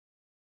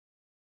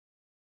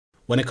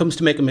When it comes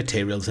to making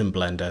materials in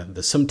Blender,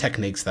 there's some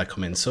techniques that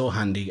come in so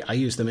handy, I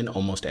use them in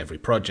almost every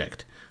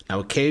project.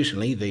 Now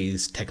occasionally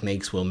these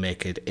techniques will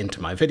make it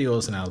into my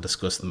videos and I'll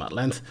discuss them at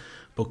length,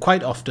 but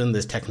quite often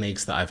there's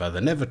techniques that I've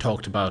either never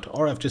talked about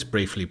or I've just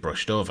briefly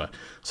brushed over.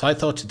 So I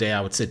thought today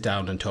I would sit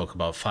down and talk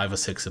about 5 or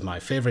 6 of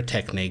my favourite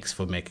techniques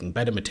for making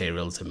better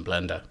materials in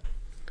Blender.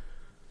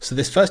 So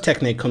this first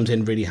technique comes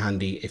in really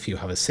handy if you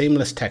have a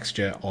seamless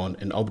texture on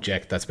an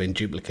object that's been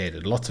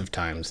duplicated lots of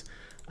times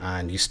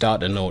and you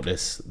start to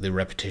notice the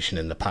repetition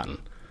in the pattern.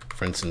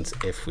 For instance,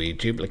 if we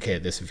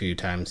duplicate this a few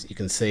times, you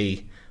can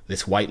see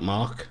this white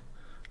mark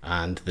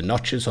and the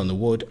notches on the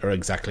wood are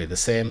exactly the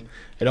same.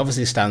 It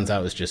obviously stands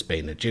out as just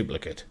being a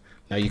duplicate.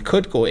 Now you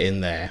could go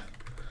in there,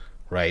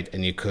 right,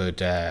 and you could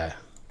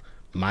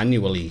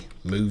manually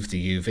move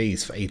the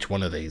UVs for each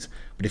one of these.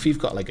 But if you've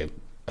got like a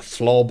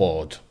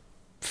floorboard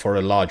for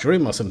a large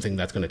room or something,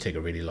 that's going to take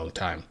a really long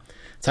time.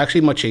 It's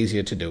actually much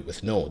easier to do it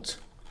with nodes.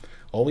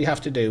 All we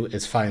have to do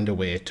is find a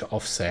way to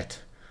offset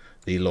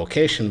the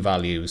location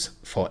values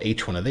for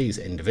each one of these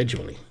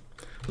individually.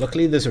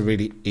 Luckily, there's a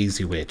really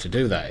easy way to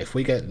do that. If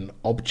we get an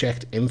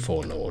object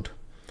info node,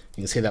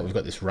 you can see that we've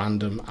got this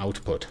random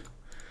output.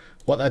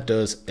 What that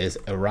does is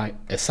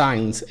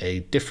assigns a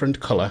different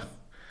color.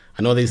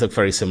 I know these look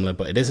very similar,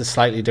 but it is a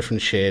slightly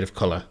different shade of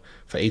color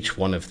for each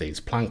one of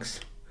these planks.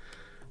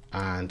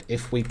 And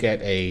if we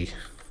get a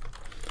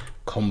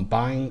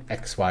combine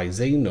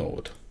XYZ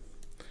node,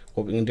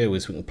 what we can do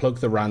is we can plug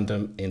the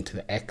random into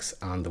the X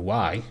and the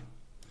Y,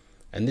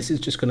 and this is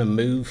just going to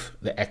move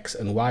the X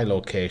and Y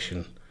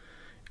location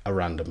a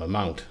random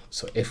amount.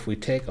 So if we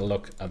take a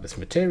look at this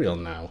material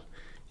now,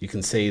 you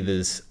can see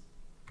there's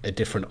a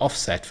different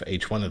offset for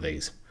each one of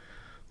these.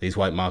 These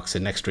white marks are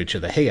next to each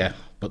other here,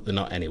 but they're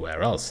not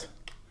anywhere else.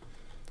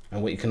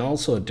 And what you can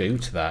also do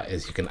to that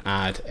is you can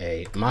add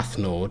a math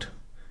node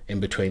in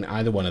between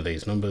either one of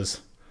these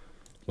numbers,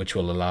 which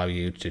will allow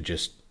you to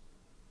just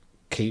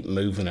keep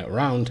moving it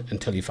around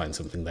until you find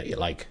something that you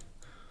like.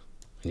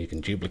 And you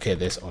can duplicate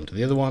this onto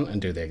the other one and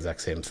do the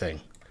exact same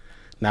thing.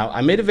 Now,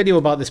 I made a video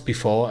about this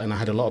before and I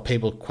had a lot of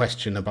people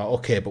question about,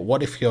 okay, but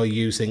what if you're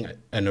using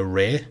an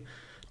array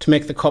to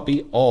make the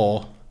copy,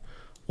 or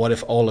what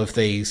if all of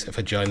these, if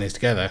I join these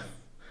together,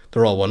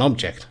 they're all one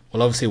object?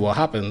 Well, obviously what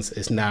happens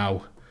is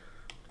now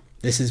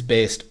this is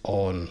based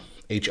on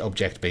each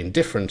object being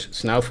different.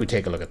 So now if we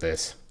take a look at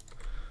this,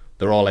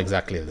 they're all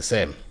exactly the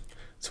same.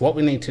 So what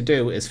we need to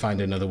do is find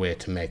another way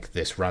to make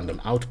this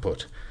random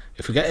output.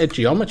 If we get a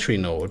geometry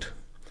node,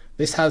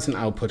 this has an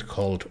output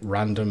called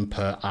random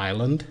per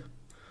island.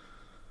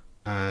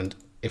 And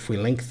if we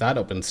link that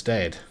up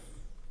instead,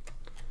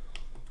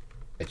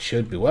 it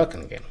should be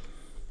working again.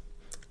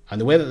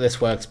 And the way that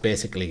this works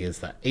basically is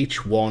that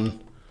each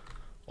one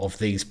of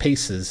these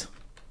pieces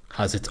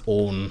has its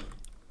own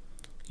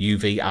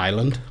UV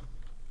island,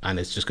 and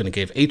it's just going to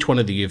give each one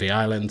of the UV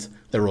islands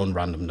their own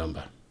random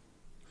number.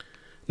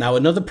 Now,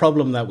 another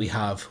problem that we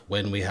have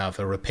when we have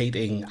a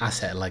repeating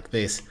asset like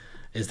this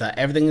is that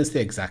everything is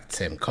the exact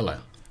same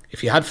color.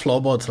 If you had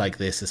floorboards like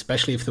this,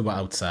 especially if they were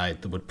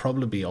outside, there would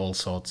probably be all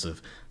sorts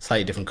of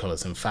slightly different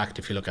colors. In fact,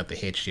 if you look at the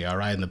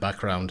HDRI in the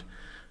background,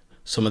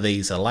 some of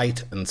these are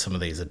light and some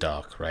of these are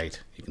dark,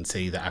 right? You can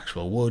see the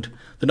actual wood.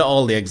 They're not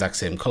all the exact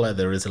same color.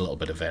 There is a little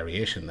bit of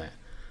variation there.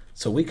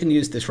 So we can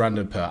use this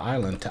random per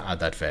island to add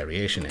that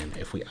variation in.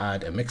 If we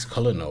add a mixed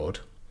color node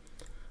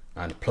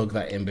and plug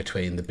that in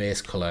between the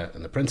base color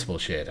and the principal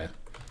shader,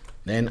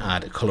 then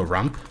add a color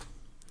ramp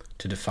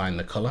to define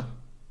the color,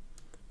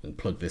 and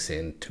plug this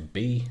in to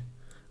B,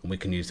 and we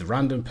can use the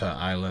random per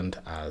island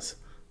as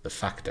the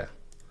factor.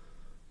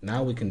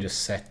 Now we can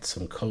just set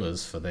some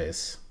colors for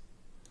this,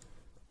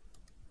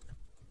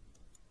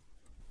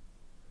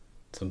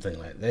 something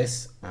like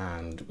this,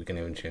 and we can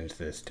even change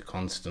this to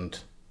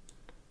constant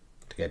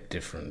to get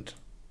different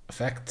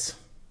effects.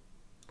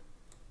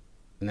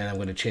 And then I'm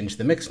going to change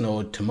the mix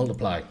node to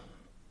multiply,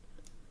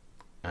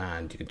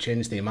 and you can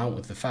change the amount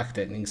with the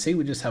factor, and you can see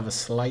we just have a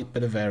slight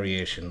bit of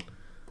variation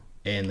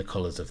in the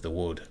colors of the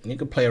wood. And you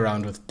can play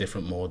around with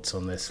different modes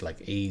on this,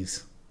 like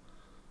ease,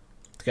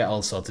 to get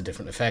all sorts of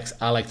different effects.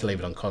 I like to leave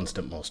it on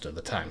constant most of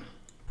the time.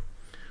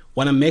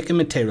 When I'm making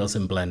materials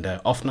in Blender,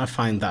 often I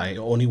find that I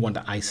only want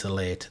to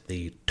isolate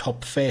the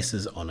top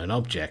faces on an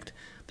object.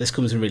 This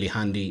comes in really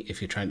handy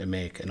if you're trying to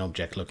make an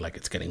object look like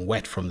it's getting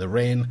wet from the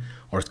rain,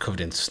 or it's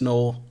covered in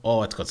snow,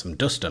 or it's got some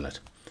dust on it.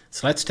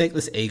 So let's take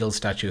this eagle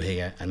statue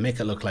here and make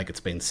it look like it's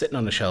been sitting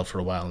on a shelf for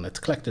a while and it's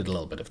collected a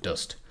little bit of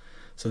dust.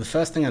 So the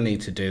first thing I need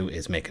to do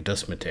is make a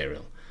dust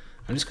material.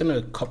 I'm just going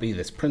to copy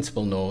this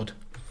principal node.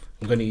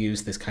 I'm going to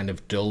use this kind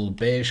of dull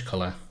beige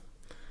color.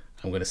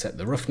 I'm going to set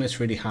the roughness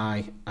really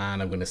high,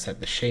 and I'm going to set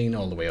the sheen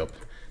all the way up.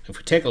 If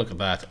we take a look at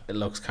that, it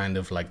looks kind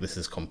of like this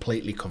is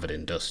completely covered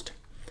in dust.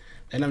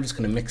 Then I'm just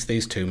going to mix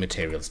these two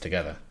materials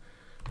together.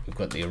 We've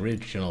got the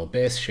original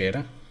base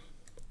shader,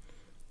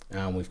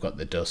 and we've got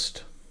the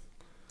dust.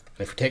 And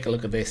if we take a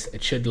look at this,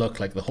 it should look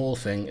like the whole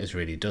thing is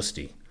really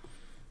dusty.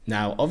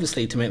 Now,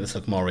 obviously, to make this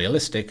look more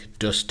realistic,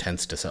 dust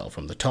tends to settle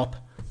from the top,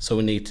 so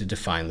we need to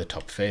define the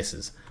top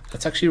faces.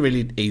 That's actually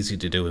really easy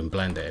to do in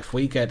Blender. If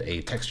we get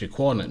a texture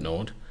coordinate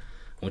node and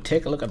we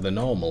take a look at the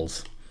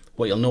normals,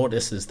 what you'll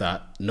notice is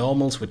that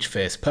normals which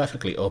face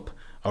perfectly up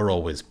are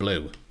always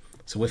blue.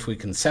 So if we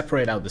can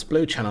separate out this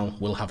blue channel,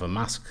 we'll have a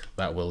mask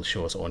that will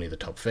show us only the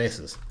top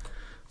faces.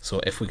 So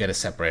if we get a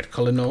separate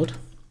color node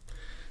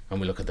and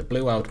we look at the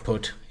blue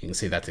output, you can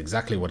see that's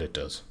exactly what it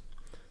does.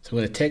 So I'm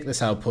going to take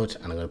this output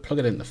and I'm going to plug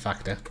it into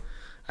Factor,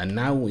 and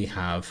now we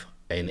have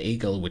an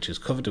eagle which is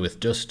covered with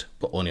dust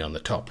but only on the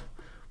top.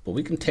 But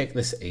we can take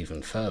this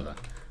even further.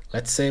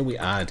 Let's say we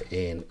add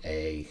in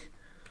a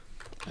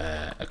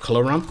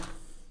color ramp.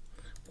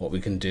 What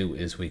we can do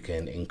is we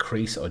can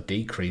increase or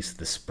decrease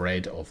the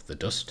spread of the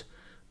dust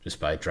just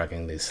by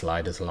dragging these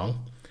sliders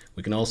along.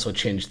 We can also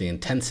change the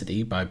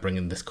intensity by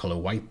bringing this color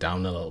white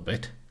down a little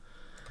bit.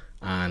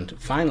 And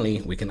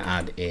finally, we can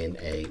add in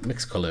a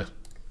mix color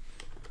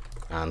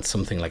and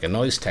something like a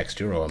noise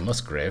texture or a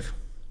Musgrave.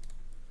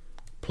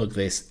 Plug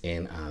this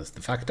in as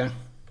the factor.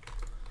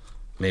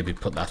 Maybe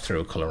put that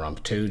through a color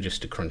ramp too,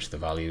 just to crunch the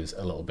values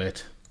a little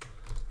bit.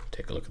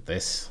 Take a look at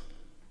this.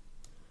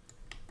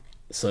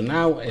 So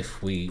now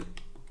if we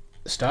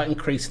start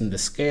increasing the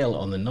scale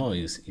on the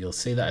noise, you'll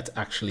see that it's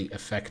actually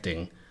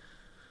affecting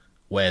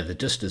where the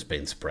dust has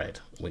been spread.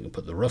 We can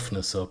put the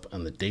roughness up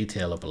and the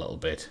detail up a little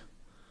bit,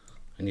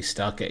 and you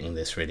start getting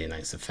this really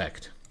nice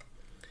effect.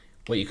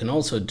 What you can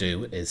also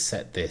do is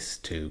set this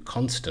to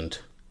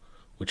constant,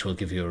 which will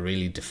give you a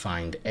really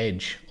defined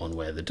edge on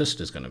where the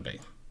dust is going to be.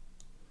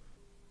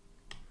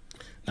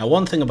 Now,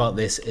 one thing about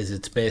this is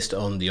it's based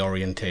on the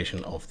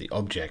orientation of the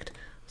object.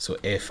 So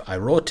if I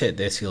rotate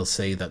this, you'll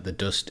see that the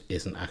dust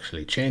isn't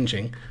actually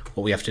changing.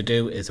 What we have to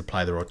do is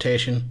apply the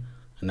rotation,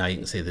 and now you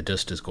can see the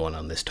dust is going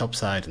on this top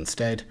side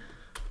instead,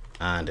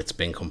 and it's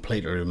been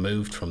completely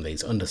removed from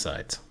these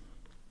undersides.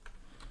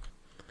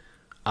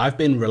 I've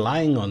been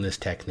relying on this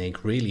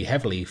technique really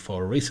heavily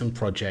for a recent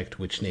project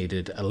which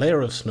needed a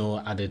layer of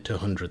snow added to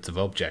hundreds of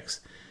objects.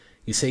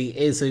 You see,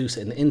 ASUS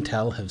and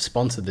Intel have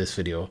sponsored this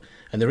video,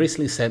 and they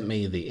recently sent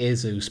me the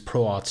ASUS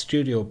ProArt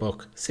Studio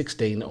Book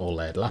 16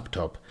 OLED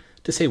laptop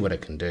to see what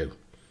it can do.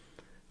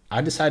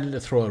 I decided to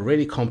throw a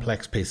really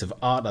complex piece of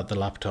art at the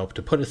laptop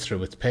to put it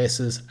through its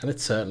paces, and it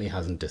certainly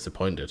hasn't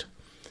disappointed.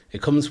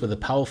 It comes with a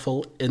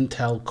powerful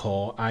Intel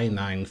Core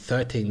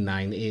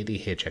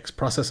i9-13980HX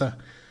processor,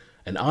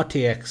 an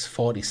RTX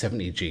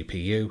 4070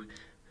 GPU,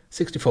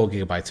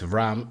 64GB of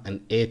RAM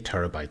and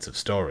 8TB of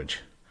storage.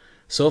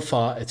 So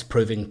far, it's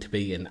proving to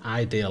be an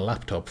ideal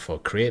laptop for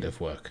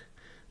creative work.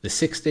 The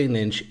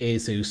 16-inch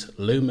ASUS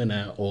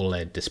Lumina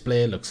OLED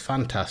display looks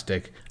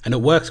fantastic, and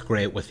it works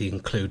great with the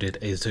included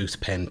ASUS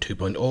Pen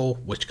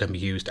 2.0, which can be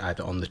used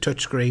either on the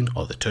touchscreen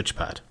or the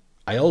touchpad.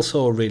 I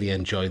also really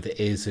enjoy the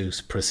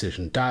ASUS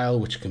Precision Dial,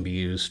 which can be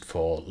used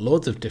for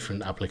loads of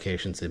different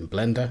applications in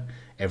Blender,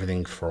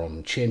 everything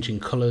from changing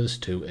colors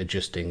to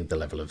adjusting the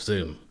level of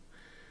zoom.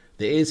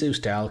 The ASUS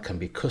Dial can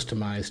be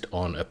customized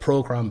on a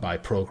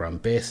program-by-program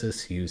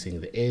basis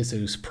using the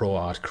ASUS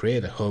ProArt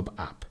Creator Hub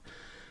app.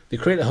 The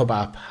Creator Hub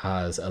app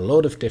has a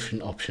load of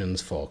different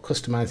options for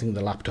customizing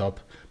the laptop,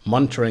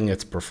 monitoring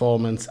its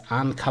performance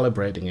and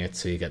calibrating it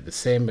so you get the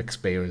same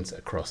experience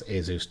across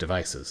ASUS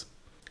devices.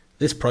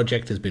 This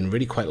project has been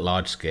really quite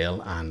large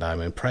scale, and I'm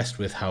impressed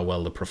with how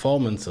well the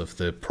performance of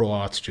the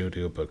ProArt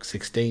Studio Book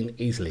 16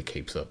 easily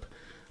keeps up.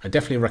 I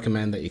definitely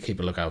recommend that you keep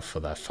a lookout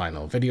for that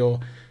final video.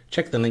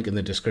 Check the link in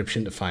the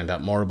description to find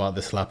out more about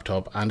this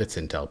laptop and its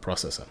Intel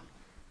processor.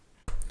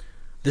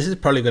 This is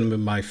probably going to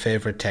be my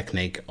favorite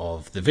technique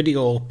of the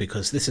video,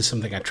 because this is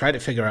something I tried to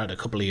figure out a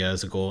couple of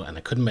years ago and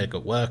I couldn't make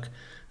it work.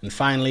 And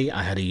finally,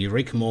 I had a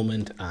eureka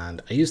moment,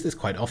 and I use this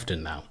quite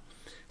often now.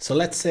 So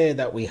let's say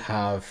that we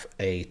have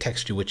a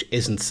texture which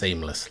isn't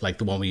seamless, like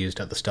the one we used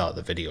at the start of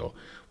the video.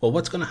 Well,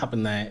 what's going to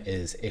happen there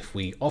is if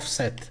we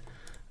offset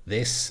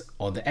this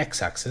on the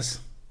x-axis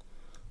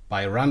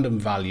by a random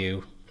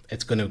value,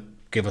 it's going to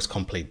give us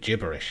complete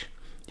gibberish.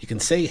 You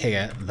can see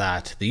here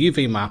that the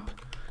UV map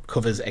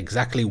covers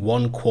exactly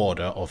 1/4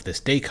 of this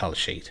decal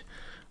sheet.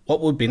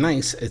 What would be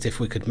nice is if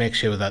we could make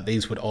sure that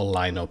these would all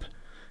line up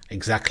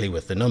exactly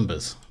with the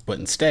numbers, but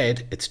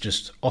instead it's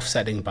just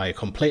offsetting by a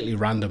completely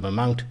random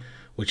amount,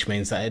 which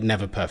means that it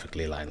never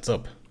perfectly lines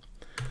up.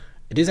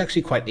 It is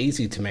actually quite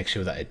easy to make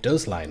sure that it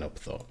does line up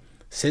though.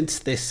 Since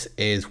this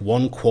is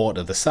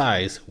 1/4 the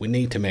size, we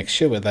need to make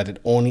sure that it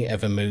only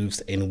ever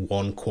moves in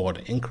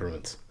 1/4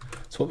 increments.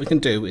 So what we can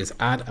do is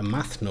add a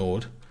math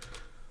node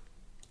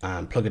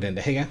and plug it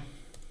into here.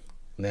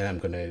 And then I'm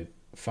going to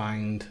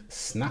find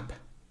snap,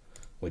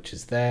 which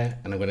is there,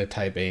 and I'm going to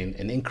type in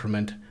an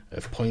increment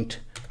of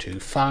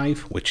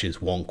 0.25, which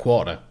is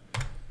 1/4.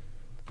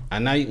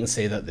 And now you can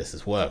see that this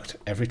has worked.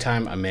 Every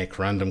time I make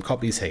random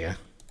copies here,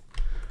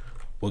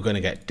 we're going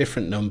to get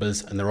different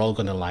numbers and they're all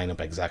going to line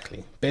up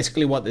exactly.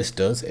 Basically what this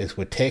does is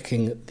we're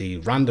taking the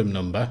random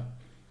number,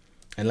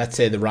 and let's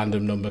say the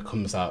random number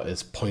comes out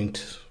as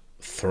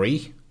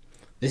 0.3.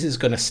 This is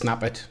going to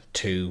snap it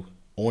to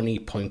only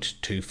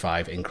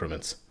 0.25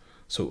 increments.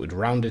 So it would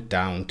round it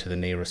down to the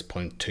nearest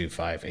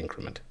 0.25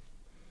 increment.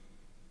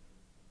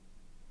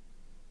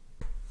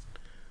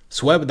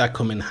 So where would that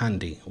come in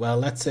handy? Well,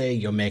 let's say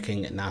you're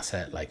making an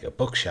asset like a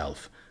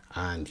bookshelf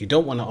and you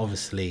don't want to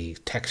obviously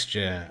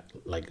texture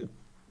like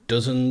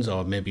dozens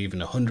or maybe even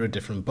 100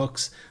 different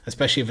books,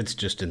 especially if it's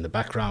just in the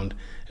background.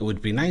 It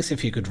would be nice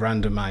if you could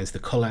randomize the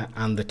color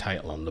and the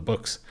title on the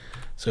books.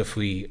 So if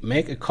we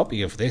make a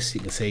copy of this, you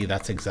can see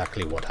that's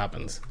exactly what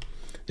happens.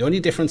 The only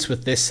difference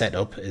with this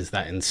setup is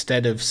that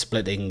instead of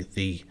splitting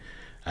the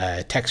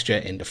texture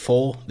into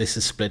 4, this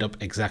is split up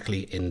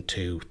exactly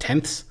into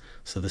tenths.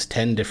 So there's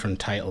 10 different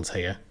titles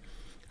here.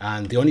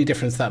 And the only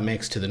difference that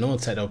makes to the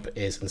node setup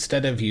is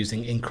instead of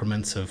using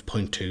increments of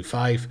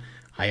 0.25,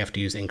 I have to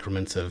use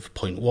increments of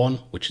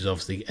 0.1, which is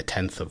obviously a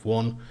tenth of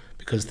 1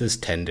 because there's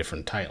 10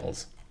 different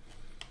titles.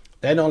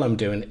 Then all I'm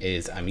doing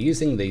is I'm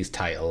using these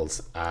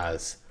titles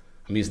as,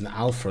 I'm using the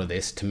alpha of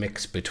this to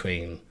mix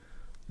between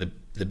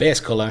the base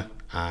color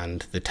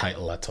and the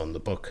title that's on the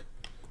book.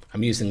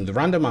 I'm using the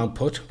random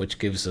output, which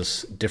gives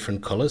us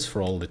different colors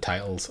for all the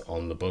titles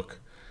on the book.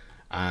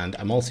 And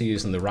I'm also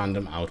using the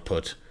random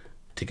output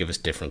to give us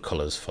different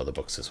colors for the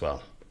books as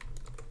well.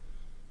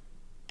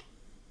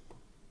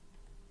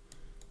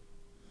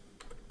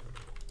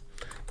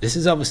 This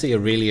is obviously a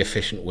really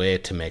efficient way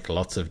to make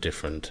lots of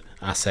different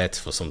assets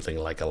for something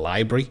like a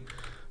library.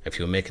 If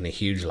you're making a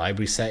huge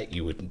library set,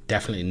 you would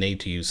definitely need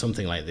to use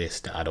something like this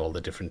to add all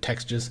the different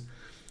textures.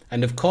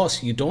 And of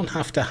course, you don't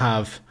have to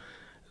have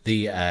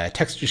the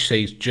texture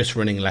sheet just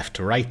running left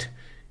to right.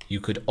 You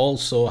could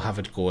also have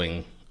it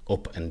going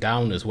up and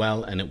down as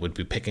well, and it would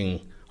be picking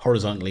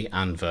horizontally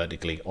and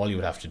vertically. All you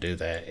would have to do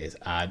there is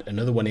add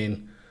another one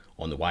in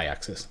on the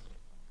y-axis.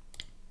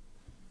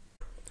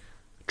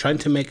 Trying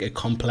to make a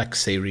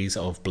complex series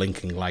of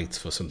blinking lights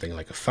for something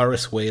like a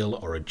Ferris wheel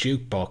or a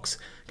jukebox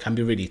can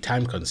be really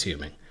time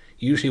consuming.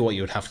 Usually what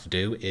you would have to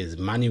do is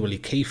manually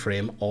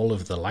keyframe all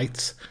of the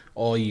lights,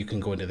 or you can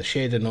go into the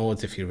shader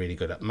nodes if you're really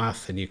good at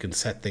math and you can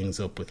set things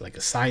up with like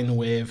a sine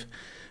wave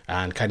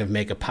and kind of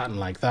make a pattern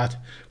like that.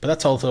 But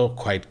that's also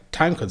quite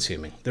time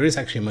consuming. There is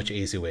actually a much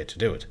easier way to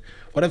do it.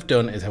 What I've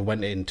done is I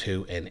went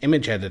into an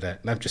image editor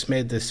and I've just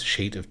made this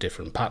sheet of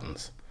different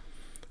patterns.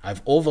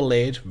 I've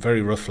overlaid,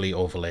 very roughly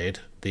overlaid,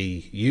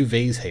 the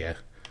UVs here,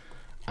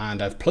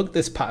 and I've plugged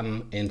this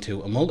pattern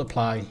into a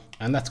multiply,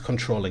 and that's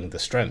controlling the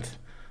strength.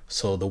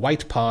 So the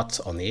white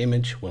parts on the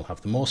image will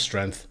have the most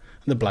strength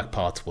and the black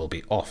parts will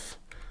be off.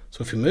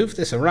 So if you move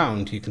this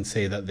around, you can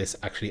see that this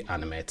actually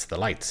animates the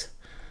lights.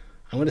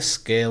 I'm going to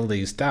scale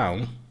these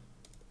down.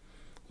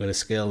 I'm going to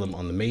scale them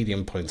on the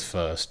medium points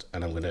first,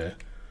 and I'm going to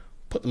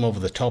put them over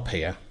the top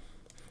here.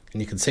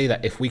 And you can see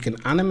that if we can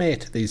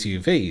animate these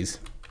UVs,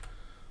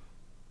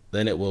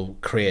 then it will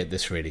create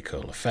this really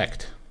cool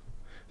effect.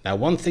 Now,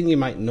 one thing you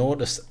might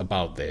notice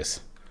about this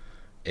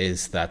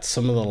is that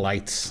some of the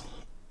lights,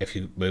 if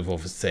you move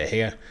over, say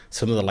here,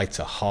 some of the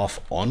lights are half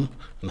on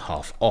and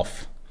half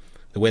off.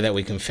 The way that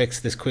we can fix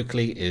this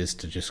quickly is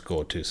to just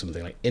go to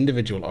something like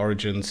individual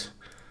origins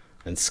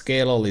and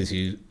scale all these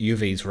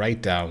UVs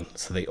right down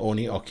so they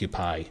only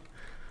occupy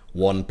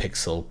 1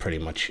 pixel pretty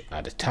much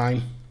at a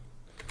time.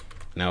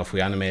 Now if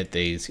we animate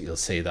these, you'll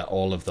see that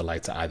all of the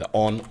lights are either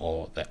on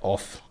or they're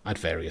off at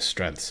various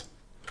strengths.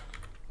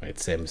 Right,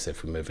 same as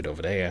if we move it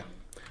over there.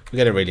 We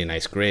get a really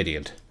nice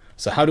gradient.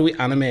 So how do we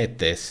animate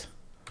this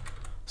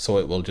so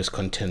it will just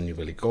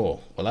continually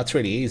go? Well, that's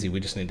really easy. We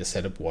just need to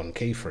set up one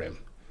keyframe.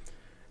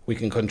 We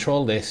can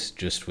control this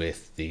just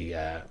with the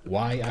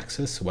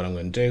y-axis. So what I'm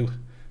going to do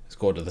is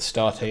go to the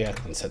start here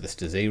and set this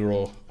to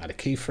 0 at a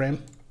keyframe.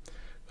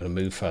 I'm going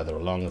to move further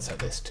along and set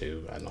this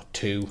to not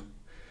 2.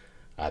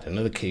 Add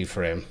another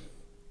keyframe,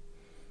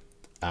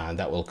 and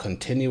that will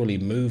continually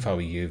move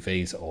our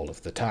UVs all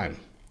of the time.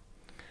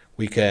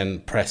 We can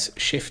press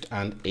Shift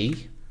and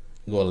E,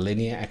 go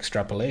linear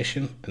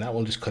extrapolation, and that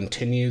will just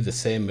continue the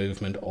same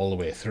movement all the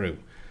way through.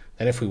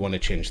 Then if we want to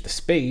change the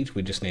speed,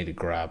 we just need to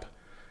grab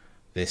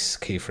this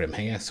keyframe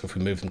here. So if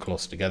we move them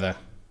close together,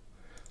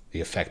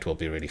 the effect will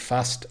be really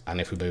fast,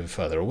 and if we move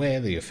further away,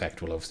 the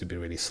effect will obviously be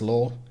really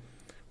slow.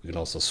 We can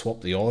also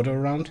swap the order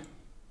around.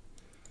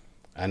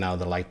 And now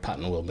the light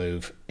pattern will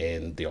move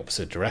in the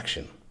opposite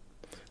direction.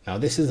 Now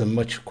this is a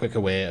much quicker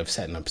way of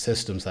setting up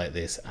systems like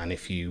this, and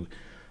if you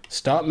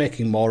start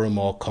making more and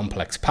more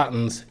complex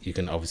patterns, you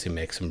can obviously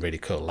make some really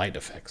cool light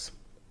effects.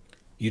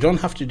 You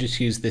don't have to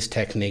just use this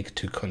technique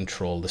to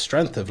control the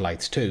strength of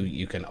lights too.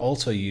 You can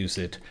also use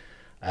it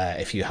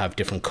if you have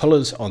different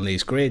colors on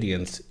these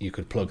gradients. You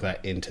could plug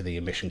that into the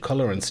emission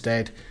color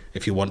instead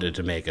if you wanted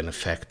to make an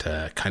effect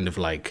kind of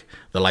like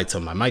the lights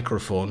on my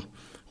microphone,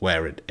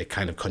 where it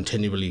kind of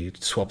continually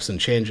swaps and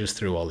changes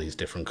through all these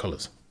different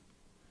colors.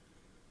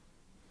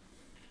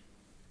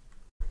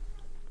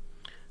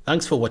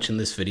 Thanks for watching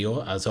this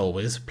video. As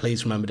always,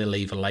 please remember to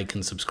leave a like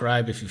and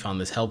subscribe if you found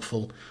this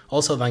helpful.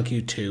 Also, thank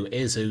you to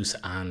ASUS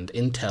and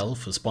Intel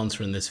for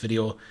sponsoring this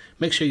video.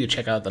 Make sure you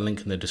check out the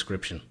link in the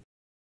description.